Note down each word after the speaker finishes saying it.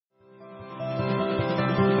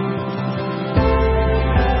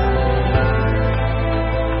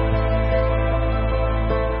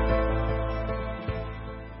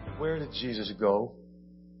ago,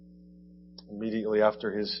 immediately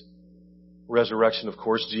after His resurrection, of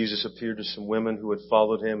course, Jesus appeared to some women who had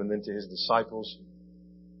followed Him and then to His disciples.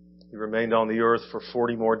 He remained on the earth for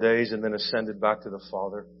 40 more days and then ascended back to the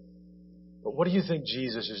Father. But what do you think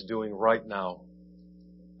Jesus is doing right now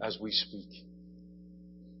as we speak?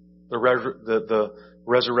 The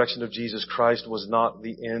resurrection of Jesus Christ was not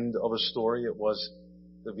the end of a story. It was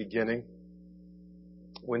the beginning.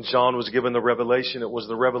 When John was given the revelation, it was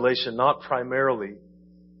the revelation not primarily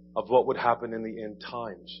of what would happen in the end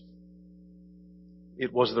times.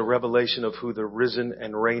 It was the revelation of who the risen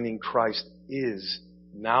and reigning Christ is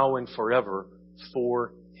now and forever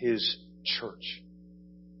for His church.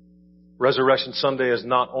 Resurrection Sunday is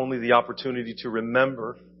not only the opportunity to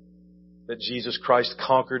remember that Jesus Christ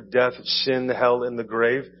conquered death, sin, hell, and the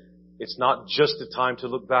grave. It's not just a time to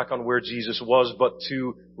look back on where Jesus was, but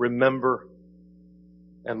to remember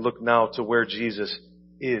and look now to where Jesus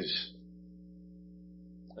is.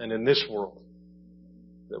 And in this world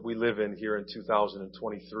that we live in here in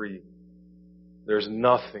 2023, there's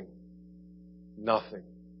nothing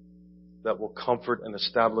that will comfort and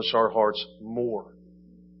establish our hearts more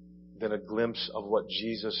than a glimpse of what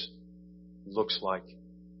Jesus looks like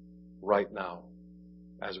right now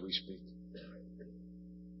as we speak.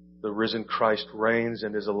 The risen Christ reigns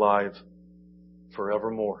and is alive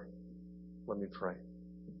forevermore. Let me pray.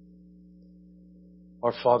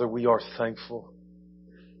 Our Father, we are thankful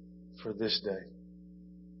for this day.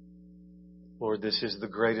 Lord, this is the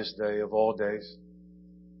greatest day of all days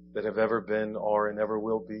that have ever been, are, and ever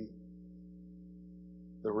will be.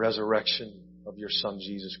 The resurrection of your Son,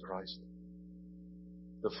 Jesus Christ.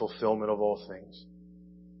 The fulfillment of all things.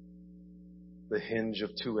 The hinge of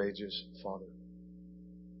two ages, Father.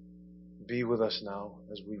 Be with us now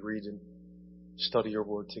as we read and study your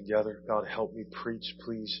word together. God, help me preach,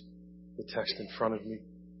 please, the text in front of me.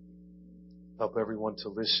 Help everyone to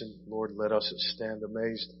listen. Lord, let us stand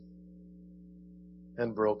amazed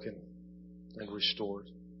and broken and restored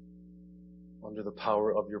under the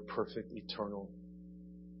power of your perfect, eternal,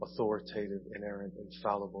 authoritative, inerrant,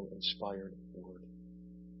 infallible, inspired word.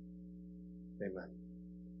 Amen.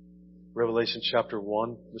 Revelation chapter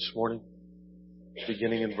 1 this morning,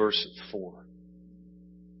 beginning in verse 4.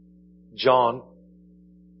 John,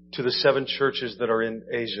 to the 7 churches that are in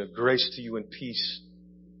Asia, grace to you and peace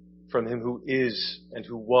from Him who is and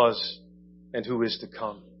who was and who is to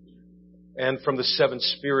come, and from the 7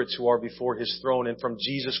 spirits who are before His throne, and from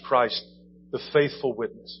Jesus Christ, the faithful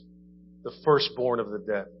witness, the firstborn of the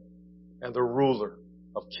dead, and the ruler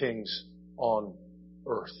of kings on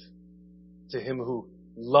earth. To Him who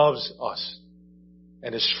loves us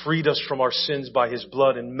and has freed us from our sins by His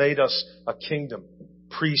blood and made us a kingdom,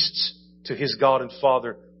 priests to His God and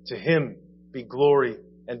Father. To Him be glory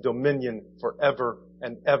and dominion forever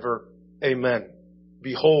and ever. Amen.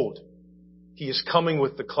 Behold, He is coming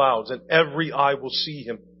with the clouds, and every eye will see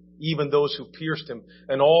Him, even those who pierced Him,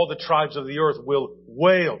 and all the tribes of the earth will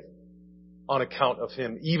wail on account of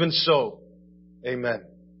Him. Even so, amen.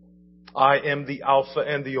 I am the Alpha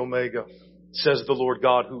and the Omega, says the Lord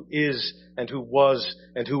God, who is and who was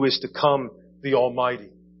and who is to come, the Almighty.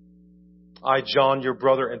 I, John, your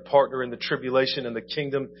brother and partner in the tribulation and the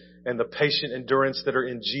kingdom and the patient endurance that are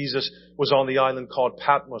in Jesus, was on the island called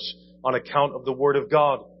Patmos on account of the word of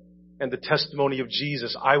God and the testimony of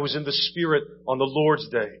Jesus. I was in the Spirit on the Lord's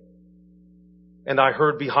day, and I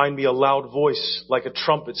heard behind me a loud voice like a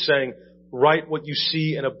trumpet saying, write what you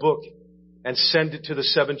see in a book and send it to the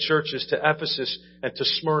 7 churches, to Ephesus and to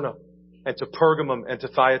Smyrna and to Pergamum and to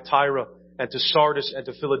Thyatira and to Sardis and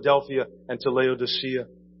to Philadelphia and to Laodicea.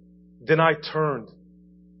 Then I turned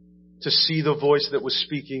to see the voice that was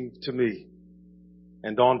speaking to me.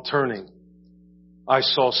 And on turning, I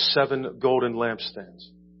saw 7 golden lampstands.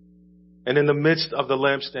 And in the midst of the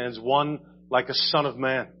lampstands, one like a son of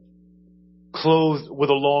man, clothed with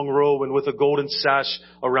a long robe and with a golden sash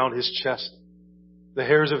around his chest. The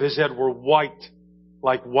hairs of his head were white,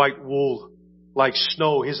 like white wool, like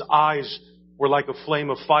snow. His eyes were like a flame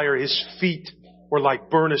of fire. His feet were like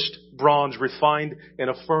burnished bronze refined in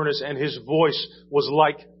a furnace, and his voice was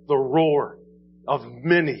like the roar of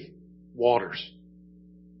many waters.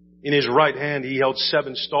 In his right hand he held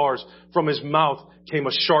 7 stars. From his mouth came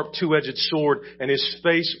a sharp 2-edged sword, and his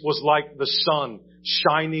face was like the sun,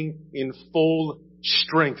 shining in full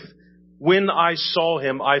strength. When I saw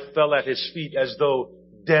him, I fell at his feet as though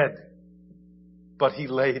dead. But he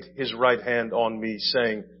laid his right hand on me,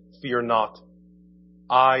 saying, fear not.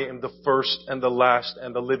 I am the first and the last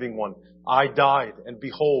and the living one. I died, and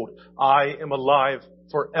behold, I am alive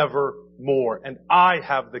forevermore, and I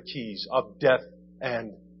have the keys of death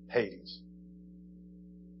and Hades.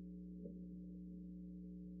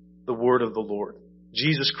 the word of the Lord.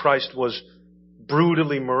 Jesus Christ was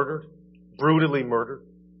brutally murdered. Brutally murdered.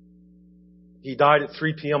 He died at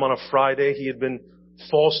 3 p.m. on a Friday. He had been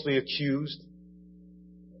falsely accused,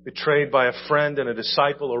 betrayed by a friend and a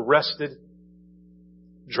disciple, arrested,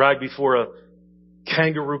 dragged before a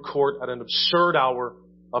kangaroo court at an absurd hour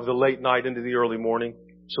of the late night into the early morning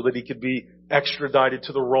so that he could be extradited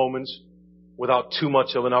to the Romans without too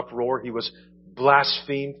much of an uproar. He was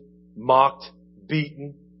blasphemed, mocked,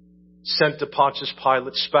 beaten, sent to Pontius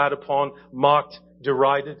Pilate, spat upon, mocked,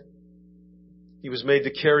 derided. He was made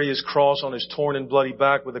to carry his cross on his torn and bloody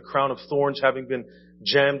back with a crown of thorns having been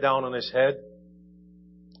jammed down on his head.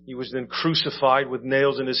 He was then crucified with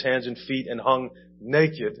nails in his hands and feet and hung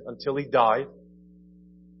naked until he died,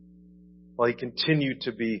 while he continued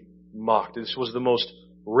to be mocked. This was the most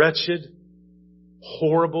wretched,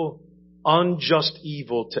 horrible, unjust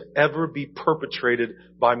evil to ever be perpetrated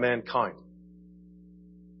by mankind.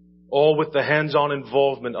 All with the hands-on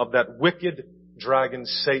involvement of that wicked dragon,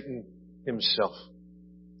 Satan himself.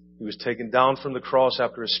 He was taken down from the cross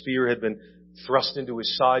after a spear had been thrust into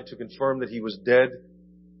his side to confirm that he was dead,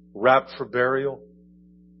 wrapped for burial,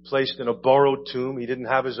 placed in a borrowed tomb. He didn't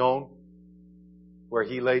have his own, where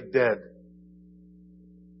he lay dead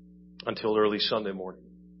until early Sunday morning.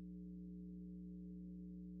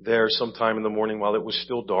 There, sometime in the morning, while it was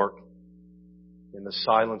still dark, in the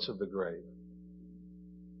silence of the grave,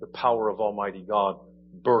 the power of Almighty God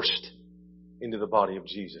burst into the body of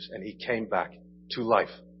Jesus, and he came back to life.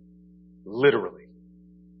 Literally,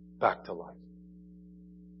 back to life.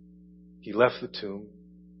 He left the tomb,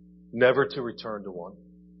 never to return to one.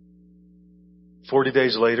 40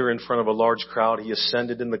 days later, in front of a large crowd, he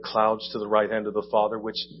ascended in the clouds to the right hand of the Father,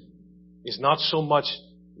 which is not so much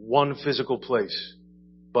one physical place,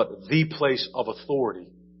 but the place of authority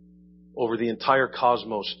over the entire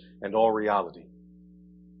cosmos and all reality.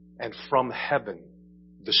 And from heaven,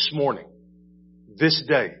 this morning, this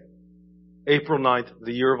day, April 9th,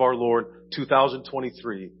 the year of our Lord,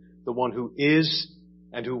 2023, the one who is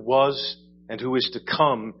and who was and who is to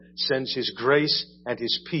come sends his grace and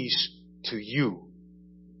his peace to you.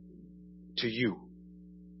 To you.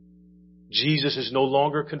 Jesus is no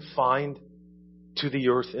longer confined to the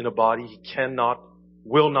earth in a body. He cannot,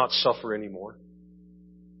 will not suffer anymore.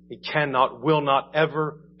 He cannot, will not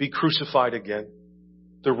ever be crucified again.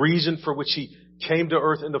 The reason for which he came to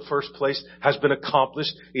earth in the first place has been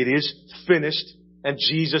accomplished. It is finished. And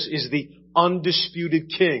Jesus is the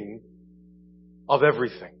undisputed King of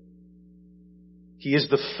everything. He is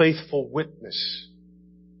the faithful witness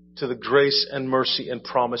to the grace and mercy and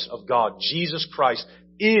promise of God. Jesus Christ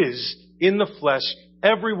is, in the flesh,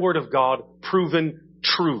 every word of God proven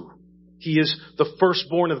true. He is the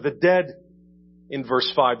firstborn of the dead, in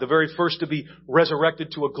verse 5, the very first to be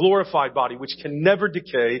resurrected to a glorified body which can never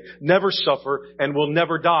decay, never suffer, and will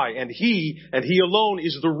never die. And He alone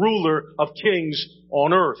is the ruler of kings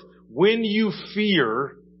on earth. When you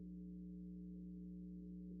fear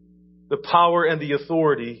the power and the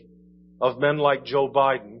authority of men like Joe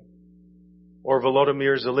Biden, or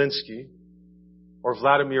Volodymyr Zelensky, or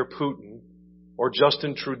Vladimir Putin, or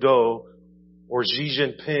Justin Trudeau, or Xi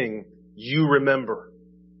Jinping, you remember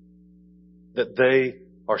that they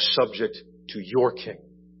are subject to your King.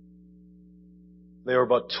 They are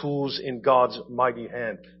but tools in God's mighty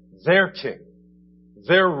hand. Their King,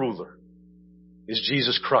 their ruler, is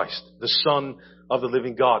Jesus Christ, the Son of the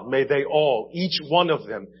living God. May they all, each one of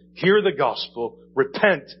them, hear the gospel,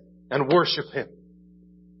 repent, and worship Him.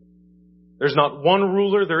 There's not one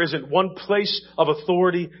ruler, there isn't one place of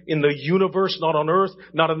authority in the universe, not on earth,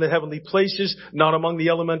 not in the heavenly places, not among the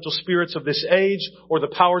elemental spirits of this age, or the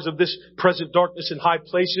powers of this present darkness in high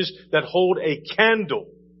places that hold a candle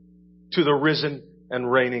to the risen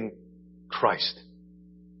and reigning Christ.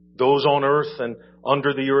 Those on earth and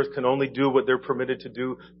under the earth can only do what they're permitted to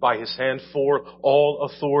do by His hand, for all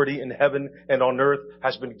authority in heaven and on earth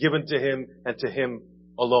has been given to Him and to Him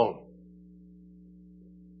alone.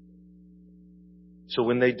 So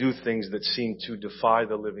when they do things that seem to defy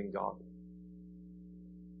the living God,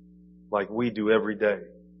 like we do every day,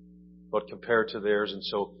 but compared to theirs, and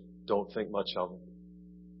so don't think much of it,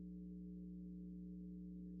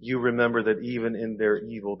 you remember that even in their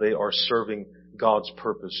evil, they are serving God's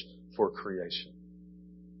purpose for creation.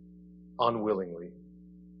 Unwillingly,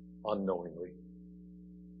 unknowingly.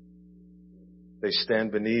 They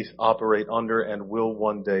stand beneath, operate under, and will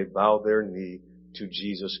one day bow their knee to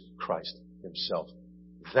Jesus Christ Himself.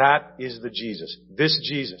 That is the Jesus, this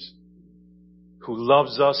Jesus, who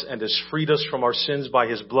loves us and has freed us from our sins by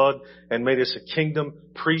His blood and made us a kingdom,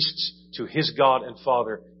 priests to His God and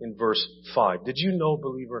Father in verse 5. Did you know,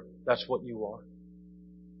 believer, that's what you are?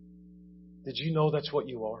 Did you know that's what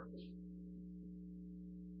you are?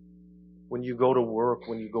 When you go to work,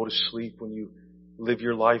 when you go to sleep, when you live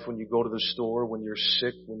your life, when you go to the store, when you're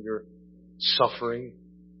sick, when you're suffering,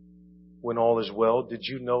 when all is well, did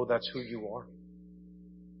you know that's who you are?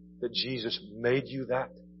 That Jesus made you that?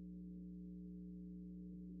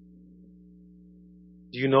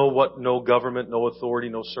 Do you know what no government, no authority,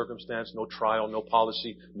 no circumstance, no trial, no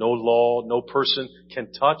policy, no law, no person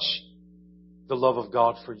can touch? The love of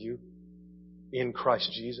God for you in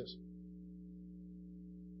Christ Jesus.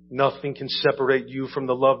 Nothing can separate you from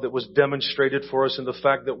the love that was demonstrated for us in the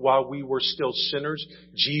fact that while we were still sinners,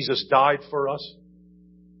 Jesus died for us.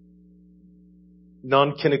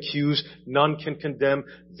 None can accuse, none can condemn.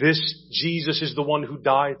 This Jesus is the one who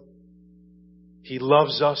died. He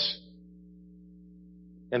loves us.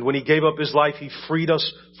 And when He gave up His life, He freed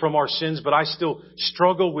us from our sins. But I still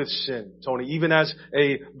struggle with sin, Tony, even as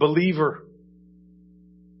a believer.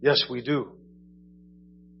 Yes, we do.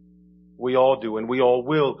 We all do, and we all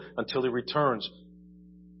will until He returns.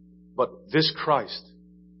 But this Christ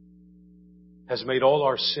has made all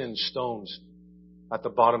our sins stones at the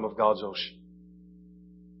bottom of God's ocean.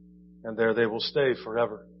 And there they will stay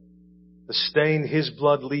forever. The stain His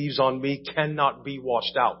blood leaves on me cannot be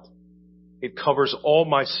washed out. It covers all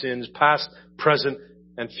my sins, past, present,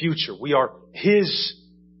 and future. We are His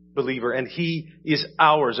believer, and He is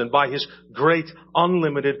ours. And by His great,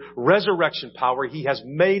 unlimited resurrection power, He has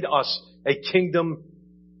made us a kingdom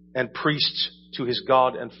and priests to His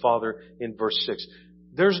God and Father in verse 6.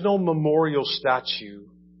 There's no memorial statue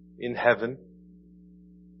in heaven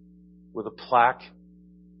with a plaque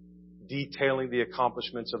detailing the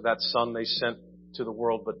accomplishments of that Son they sent to the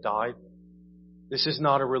world but died. This is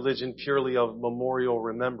not a religion purely of memorial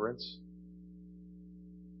remembrance.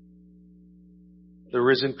 The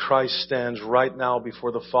risen Christ stands right now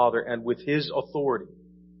before the Father, and with His authority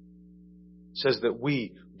says that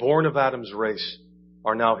we, born of Adam's race,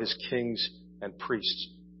 are now His kings and priests.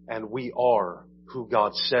 And we are who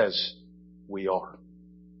God says we are.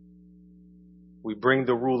 We bring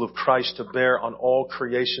the rule of Christ to bear on all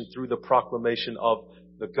creation through the proclamation of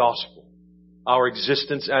the gospel. Our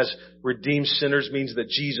existence as redeemed sinners means that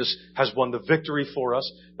Jesus has won the victory for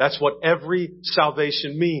us. That's what every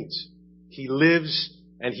salvation means. He lives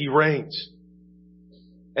and He reigns,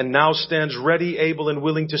 and now stands ready, able, and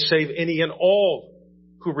willing to save any and all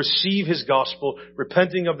who receive His gospel,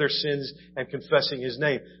 repenting of their sins and confessing His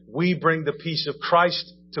name. We bring the peace of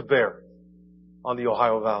Christ to bear on the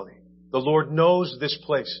Ohio Valley. The Lord knows this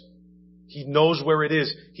place. He knows where it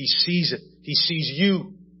is. He sees it. He sees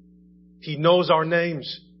you. He knows our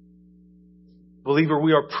names. Believer,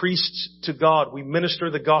 we are priests to God. We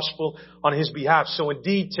minister the gospel on His behalf. So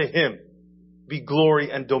indeed to Him be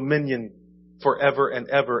glory and dominion forever and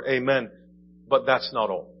ever. Amen. But that's not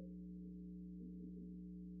all.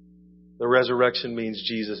 The resurrection means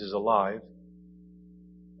Jesus is alive.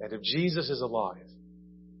 And if Jesus is alive,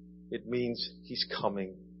 it means He's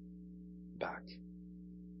coming back.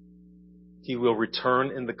 He will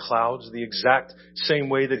return in the clouds the exact same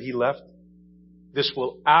way that He left. This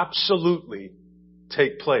will absolutely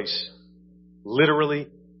take place, literally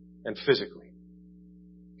and physically.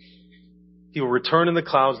 He will return in the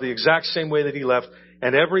clouds the exact same way that He left,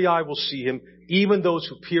 and every eye will see Him, even those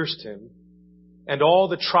who pierced Him, and all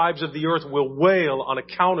the tribes of the earth will wail on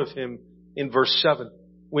account of Him in verse 7.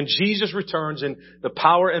 When Jesus returns in the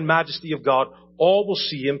power and majesty of God, all will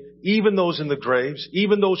see Him, even those in the graves,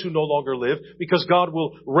 even those who no longer live, because God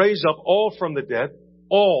will raise up all from the dead,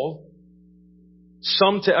 all,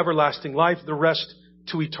 some to everlasting life, the rest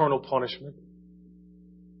to eternal punishment.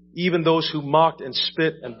 Even those who mocked and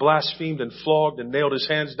spit and blasphemed and flogged and nailed His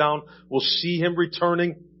hands down will see Him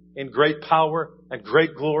returning in great power and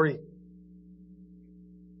great glory.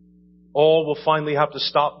 All will finally have to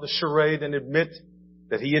stop the charade and admit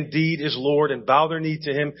that He indeed is Lord and bow their knee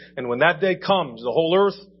to Him. And when that day comes, the whole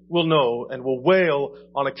earth will know and will wail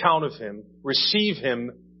on account of Him. Receive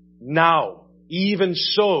Him now. Even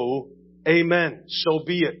so, amen. So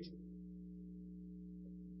be it.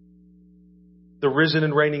 The risen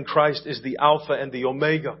and reigning Christ is the Alpha and the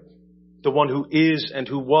Omega, the one who is and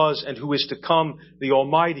who was and who is to come, the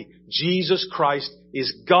Almighty. Jesus Christ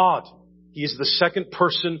is God. He is the second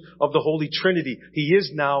person of the Holy Trinity. He is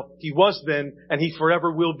now, He was then, and He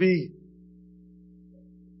forever will be.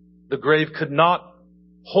 The grave could not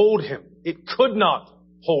hold Him. It could not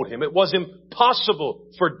hold Him. It was impossible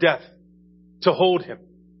for death to hold Him.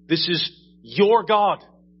 This is your God.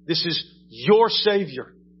 This is your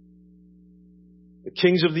Savior. The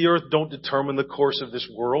kings of the earth don't determine the course of this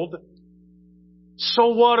world. So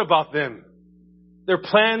what about them? Their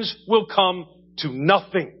plans will come to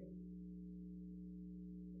nothing.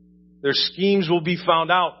 Their schemes will be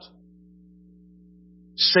found out.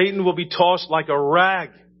 Satan will be tossed like a rag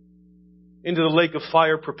into the lake of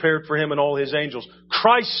fire prepared for him and all his angels.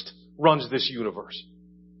 Christ runs this universe.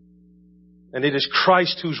 And it is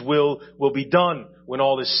Christ whose will be done when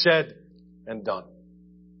all is said and done.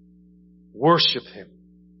 Worship Him.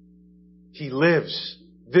 He lives.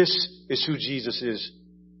 This is who Jesus is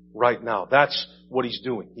right now. That's what He's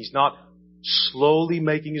doing. He's not slowly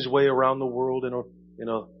making His way around the world in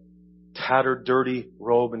a tattered, dirty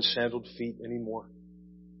robe and sandaled feet anymore.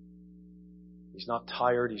 He's not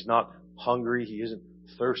tired. He's not hungry. He isn't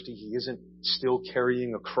thirsty. He isn't still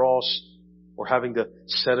carrying a cross or having to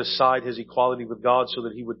set aside His equality with God so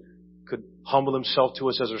that He could humble Himself to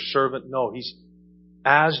us as a servant. No, He's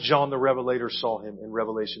as John the Revelator saw Him in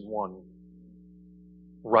Revelation 1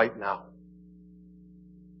 right now.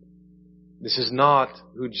 This is not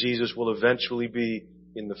who Jesus will eventually be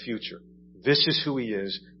in the future. This is who He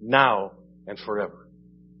is now and forever.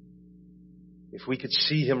 If we could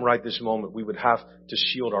see Him right this moment, we would have to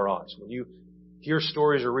shield our eyes. When you hear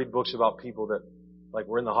stories or read books about people that like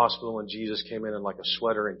were in the hospital and Jesus came in like a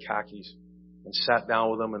sweater and khakis and sat down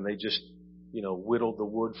with them and they just, whittled the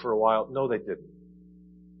wood for a while. No, they didn't.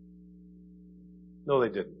 No, they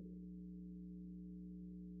didn't.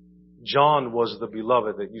 John was the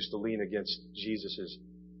beloved that used to lean against Jesus'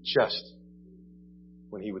 chest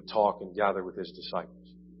when He would talk and gather with His disciples.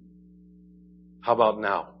 How about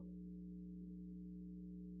now?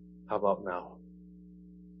 How about now?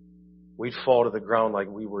 We'd fall to the ground like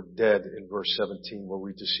we were dead in verse 17 were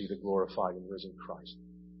we to see the glorified and risen Christ.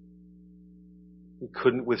 We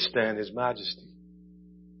couldn't withstand His majesty.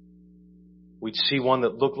 We'd see one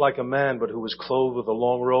that looked like a man but who was clothed with a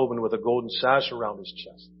long robe and with a golden sash around His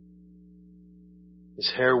chest.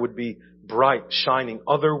 His hair would be bright, shining,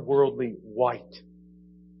 otherworldly white.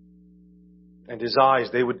 And His eyes,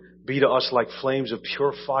 they would be to us like flames of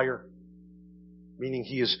pure fire, meaning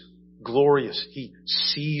He is glorious. He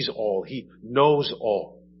sees all. He knows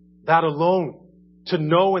all. That alone, to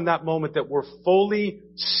know in that moment that we're fully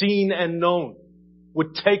seen and known,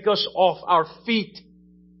 would take us off our feet.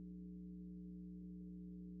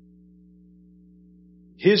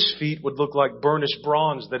 His feet would look like burnished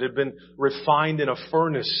bronze that had been refined in a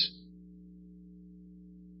furnace.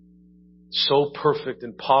 So perfect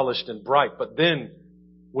and polished and bright. But then,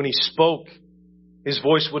 when He spoke, His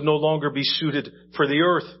voice would no longer be suited for the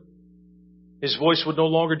earth. His voice would no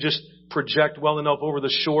longer just project well enough over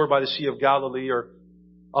the shore by the Sea of Galilee or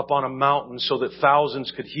up on a mountain so that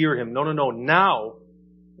thousands could hear Him. No.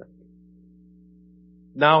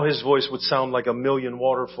 Now His voice would sound like a million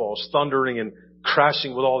waterfalls, thundering and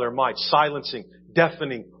crashing with all their might, silencing,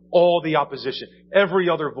 deafening all the opposition, every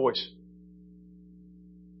other voice.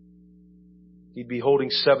 He'd be holding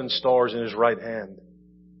 7 stars in His right hand,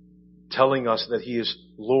 telling us that He is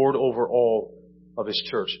Lord over all of His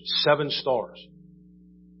church. 7 stars.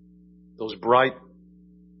 Those bright,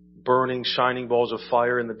 burning, shining balls of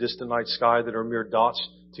fire in the distant night sky that are mere dots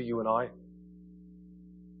to you and I.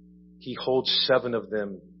 He holds 7 of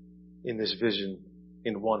them in this vision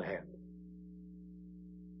in one hand.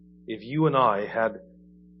 If you and I had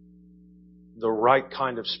the right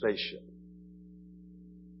kind of spaceship,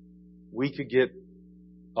 we could get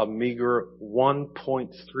a meager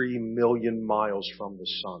 1.3 million miles from the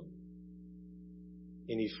sun.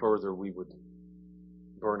 Any further, we would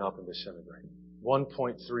burn up and disintegrate.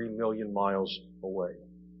 1.3 million miles away.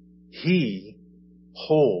 He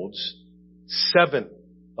holds 7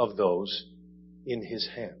 of those in His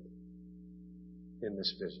hand in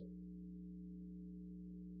this vision.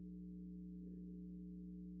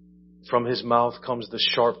 From His mouth comes the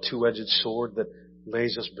sharp 2-edged sword that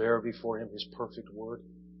lays us bare before Him, His perfect word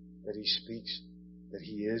that He speaks, that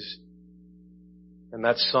He is. And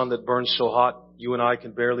that sun that burns so hot, you and I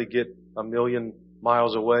can barely get a million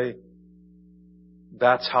miles away.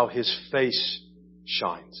 That's how His face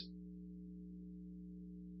shines.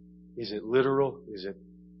 Is it literal? Is it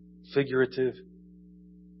figurative?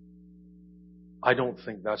 I don't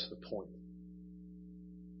think that's the point.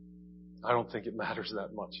 I don't think it matters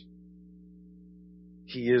that much.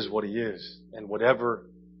 He is what He is. And whatever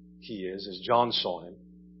He is, as John saw Him,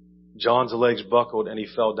 John's legs buckled and he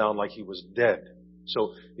fell down like he was dead.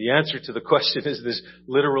 So the answer to the question, is this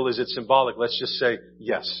literal, is it symbolic? Let's just say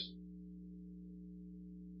yes.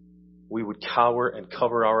 We would cower and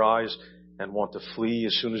cover our eyes and want to flee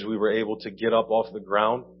as soon as we were able to get up off the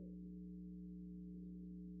ground.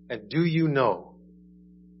 And do you know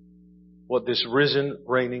what this risen,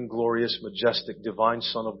 reigning, glorious, majestic, divine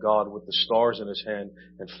Son of God with the stars in His hand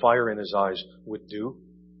and fire in His eyes would do?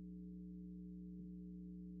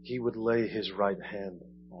 He would lay His right hand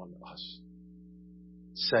on on us,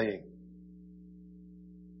 saying,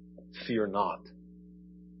 fear not.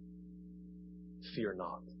 Fear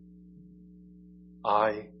not.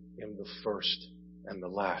 I am the first and the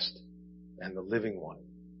last and the living one.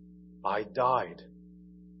 I died,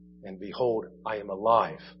 and behold, I am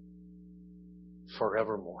alive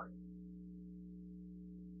forevermore.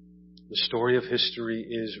 The story of history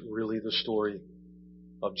is really the story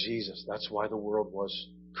of Jesus. That's why the world was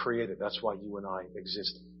created. That's why you and I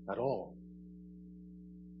exist at all.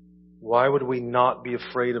 Why would we not be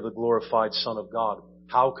afraid of the glorified Son of God?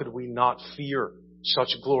 How could we not fear such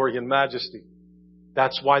glory and majesty?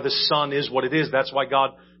 That's why the sun is what it is. That's why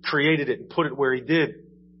God created it and put it where He did.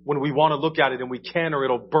 When we want to look at it and we can, or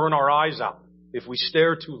it'll burn our eyes out if we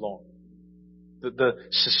stare too long. The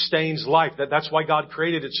sustains life. That's why God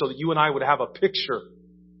created it, so that you and I would have a picture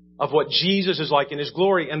of what Jesus is like in His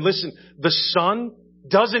glory. And listen, the sun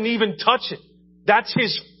doesn't even touch it. That's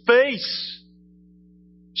His face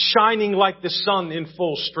shining like the sun in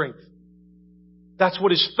full strength. That's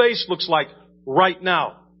what His face looks like right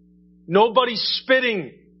now. Nobody's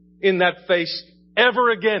spitting in that face ever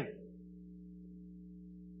again.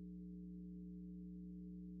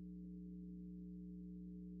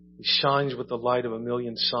 He shines with the light of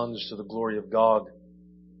 1,000,000 suns to the glory of God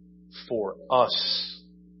for us.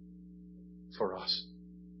 For us.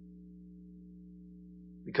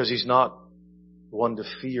 Because He's not one to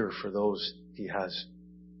fear for those He has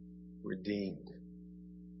redeemed.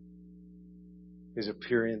 His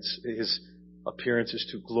appearance is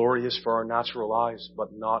too glorious for our natural eyes,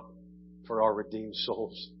 but not for our redeemed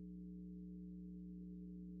souls.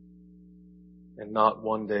 And not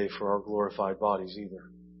one day for our glorified bodies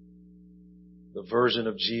either. The version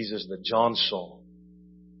of Jesus that John saw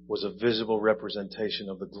was a visible representation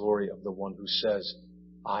of the glory of the one who says,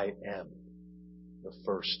 I am the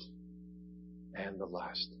first and the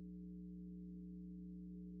last.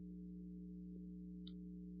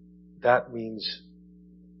 That means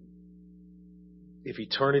if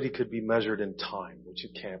eternity could be measured in time, which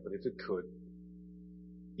it can't, but if it could,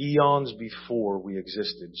 eons before we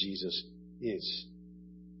existed, Jesus is.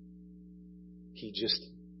 He just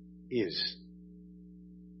is.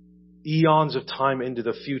 Eons of time into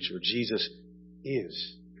the future, Jesus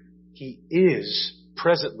is. He is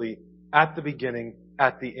presently at the beginning,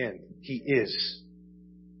 at the end. He is.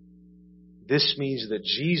 This means that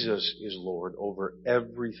Jesus is Lord over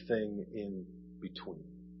everything in between.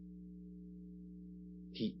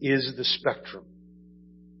 He is the spectrum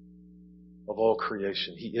of all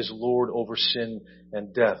creation. He is Lord over sin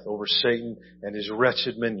and death, over Satan and his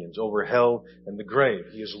wretched minions, over hell and the grave.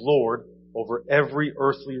 He is Lord over every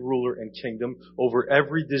earthly ruler and kingdom, over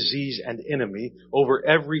every disease and enemy, over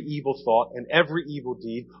every evil thought and every evil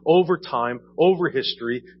deed, over time, over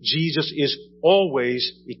history. Jesus is always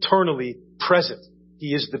eternally present.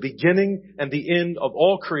 He is the beginning and the end of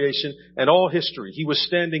all creation and all history. He was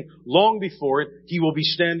standing long before it. He will be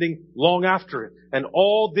standing long after it. And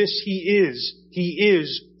all this He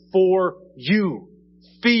is for you.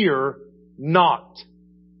 Fear not.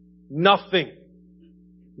 Nothing.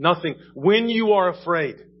 Nothing. When you are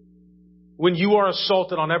afraid, when you are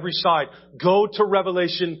assaulted on every side, go to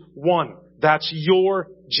Revelation 1. That's your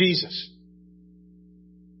Jesus.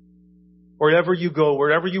 Wherever you go,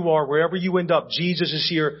 wherever you are, wherever you end up, Jesus is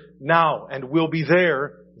here now and will be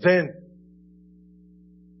there then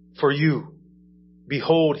for you.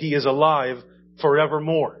 Behold, He is alive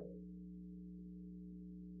forevermore.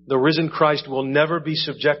 The risen Christ will never be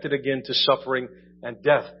subjected again to suffering and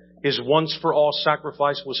death. His once for all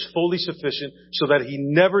sacrifice was fully sufficient so that He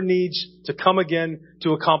never needs to come again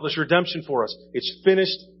to accomplish redemption for us. It's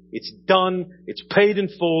finished. It's done. It's paid in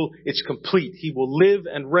full. It's complete. He will live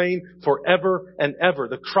and reign forever and ever.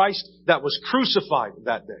 The Christ that was crucified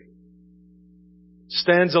that day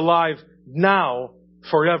stands alive now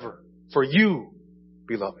forever for you,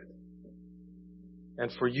 beloved,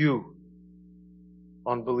 and for you,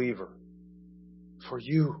 unbeliever, for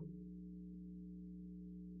you.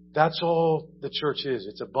 That's all the church is.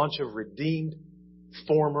 It's a bunch of redeemed,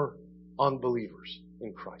 former unbelievers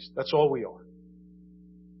in Christ. That's all we are.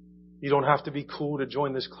 You don't have to be cool to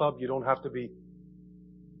join this club. You don't have to be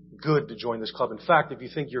good to join this club. In fact, if you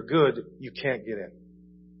think you're good, you can't get in.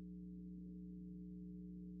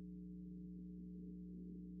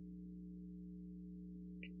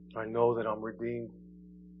 I know that I'm redeemed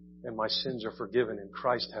and my sins are forgiven and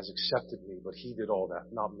Christ has accepted me, but He did all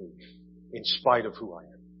that, not me, in spite of who I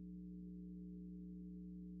am.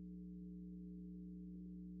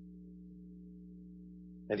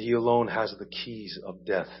 And He alone has the keys of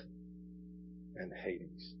death and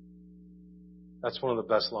Hades. That's one of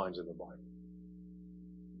the best lines in the Bible.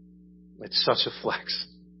 It's such a flex.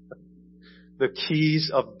 The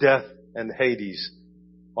keys of death and Hades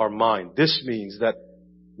are mine. This means that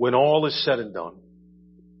when all is said and done,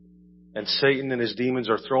 and Satan and his demons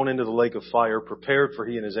are thrown into the lake of fire, prepared for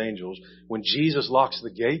he and his angels, when Jesus locks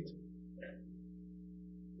the gate,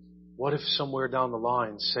 what if somewhere down the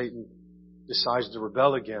line Satan decides to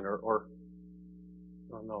rebel again or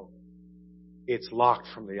no. It's locked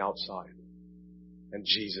from the outside. And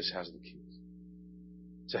Jesus has the keys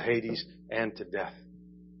to Hades and to death.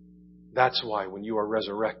 That's why when you are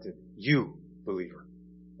resurrected, you, believer,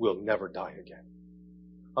 will never die again.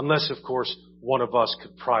 Unless, of course, one of us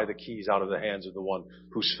could pry the keys out of the hands of the one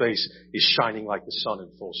whose face is shining like the sun in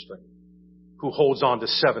full strength, who holds on to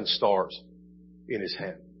 7 stars in his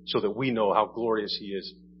hand so that we know how glorious he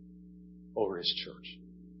is over his church.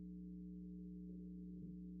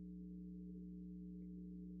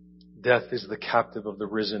 Death is the captive of the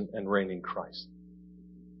risen and reigning Christ.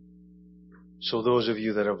 So those of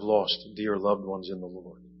you that have lost dear loved ones in the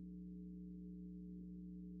Lord,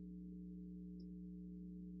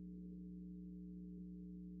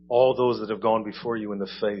 all those that have gone before you in the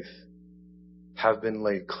faith have been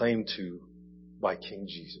laid claim to by King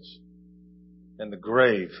Jesus. And the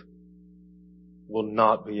grave will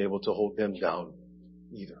not be able to hold them down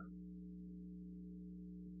either.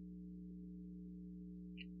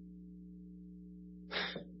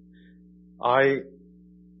 I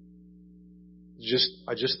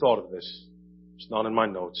just thought of this. It's not in my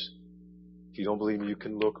notes. If you don't believe me, you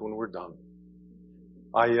can look when we're done.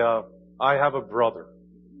 I have a brother.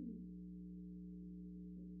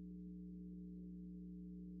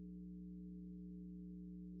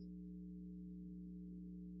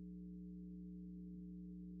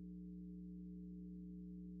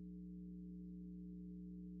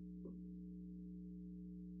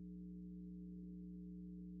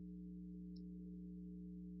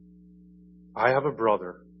 I have a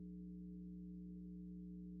brother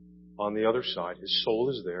on the other side. His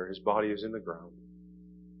soul is there. His body is in the ground.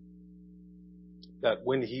 That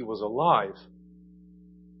when he was alive,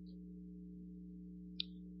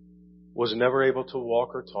 was never able to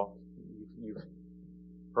walk or talk. You've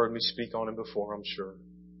heard me speak on him before, I'm sure.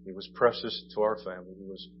 He was precious to our family. He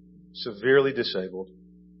was severely disabled.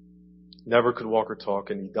 Never could walk or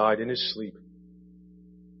talk, and he died in his sleep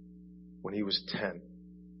when he was 10.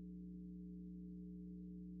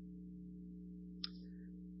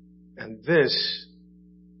 And this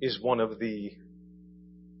is one of the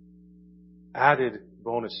added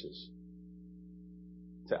bonuses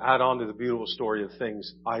to add on to the beautiful story of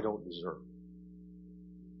things I don't deserve.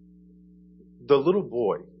 The little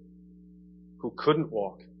boy who couldn't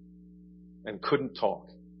walk and couldn't talk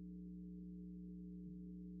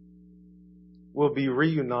will be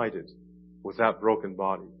reunited with that broken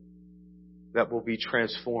body that will be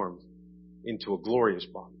transformed into a glorious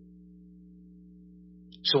body.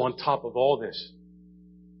 So on top of all this,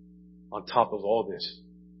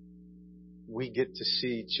 we get to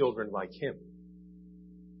see children like him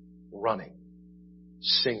running,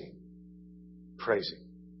 singing, praising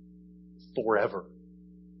forever.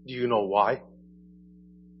 Do you know why?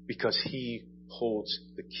 Because he holds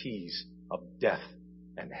the keys of death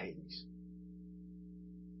and Hades.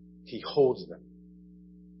 He holds them.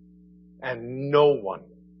 And no one,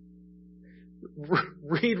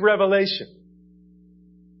 read Revelation.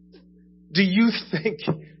 Do you think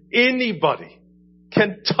anybody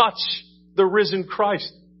can touch the risen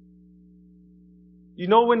Christ? You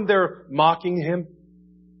know when they're mocking him?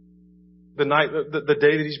 The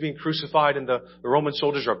day that he's being crucified and the Roman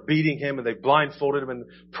soldiers are beating him and they blindfolded him and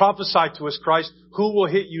prophesied to us, Christ, who will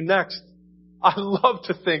hit you next? I love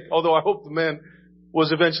to think, although I hope the man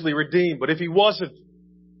was eventually redeemed, but if he wasn't,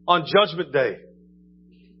 on Judgment Day,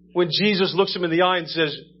 when Jesus looks him in the eye and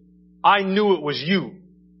says, I knew it was you.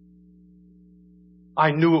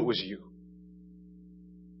 I knew it was you.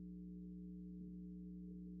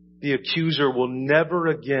 The accuser will never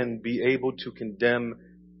again be able to condemn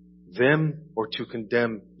them or to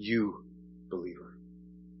condemn you, believer.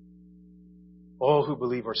 All who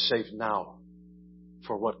believe are safe now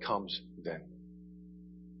for what comes then.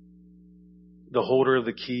 The holder of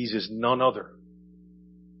the keys is none other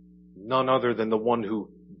than the one who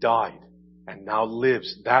died and now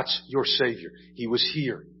lives. That's your Savior. He was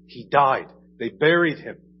here. He died. They buried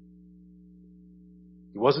him.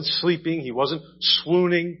 He wasn't sleeping. He wasn't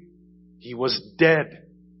swooning. He was dead.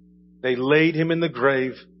 They laid him in the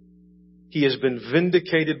grave. He has been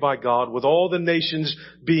vindicated by God, with all the nations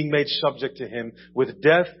being made subject to him, with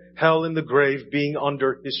death, hell, and the grave being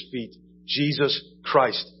under his feet. Jesus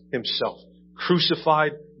Christ himself.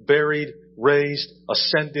 Crucified, buried, raised,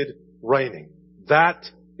 ascended, reigning. That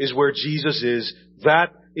is where Jesus is.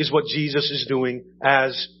 That is what Jesus is doing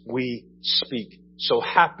as we speak. So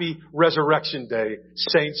happy Resurrection Day,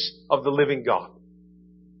 saints of the living God.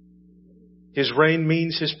 His reign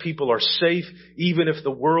means His people are safe, even if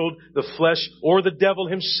the world, the flesh, or the devil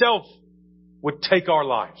himself would take our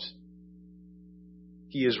lives.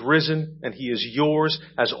 He is risen and He is yours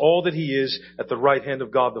as all that He is at the right hand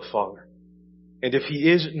of God the Father. And if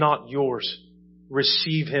He is not yours,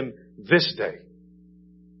 receive Him this day.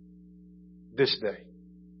 This day.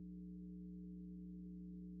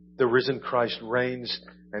 The risen Christ reigns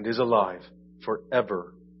and is alive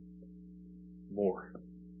forevermore.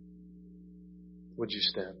 Would you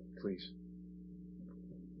stand, please?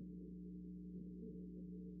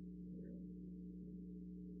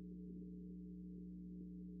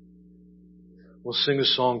 We'll sing a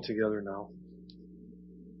song together now.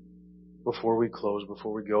 Before we close,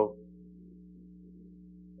 before we go.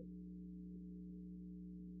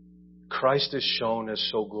 Christ is shown as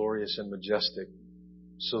so glorious and majestic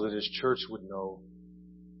so that His church would know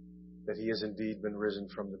that He has indeed been risen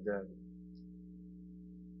from the dead.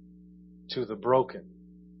 To the broken,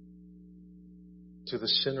 to the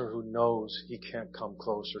sinner who knows he can't come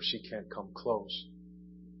close or she can't come close,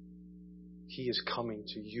 He is coming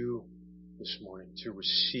to you this morning to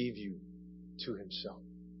receive you to Himself,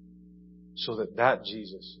 so that that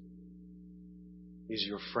Jesus is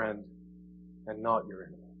your friend and not your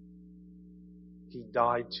enemy. He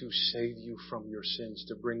died to save you from your sins,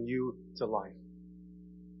 to bring you to life.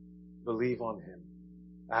 Believe on Him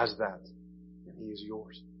as that, and He is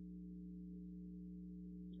yours.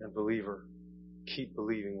 And believer, keep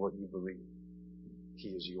believing what you believe. He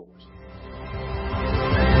is yours.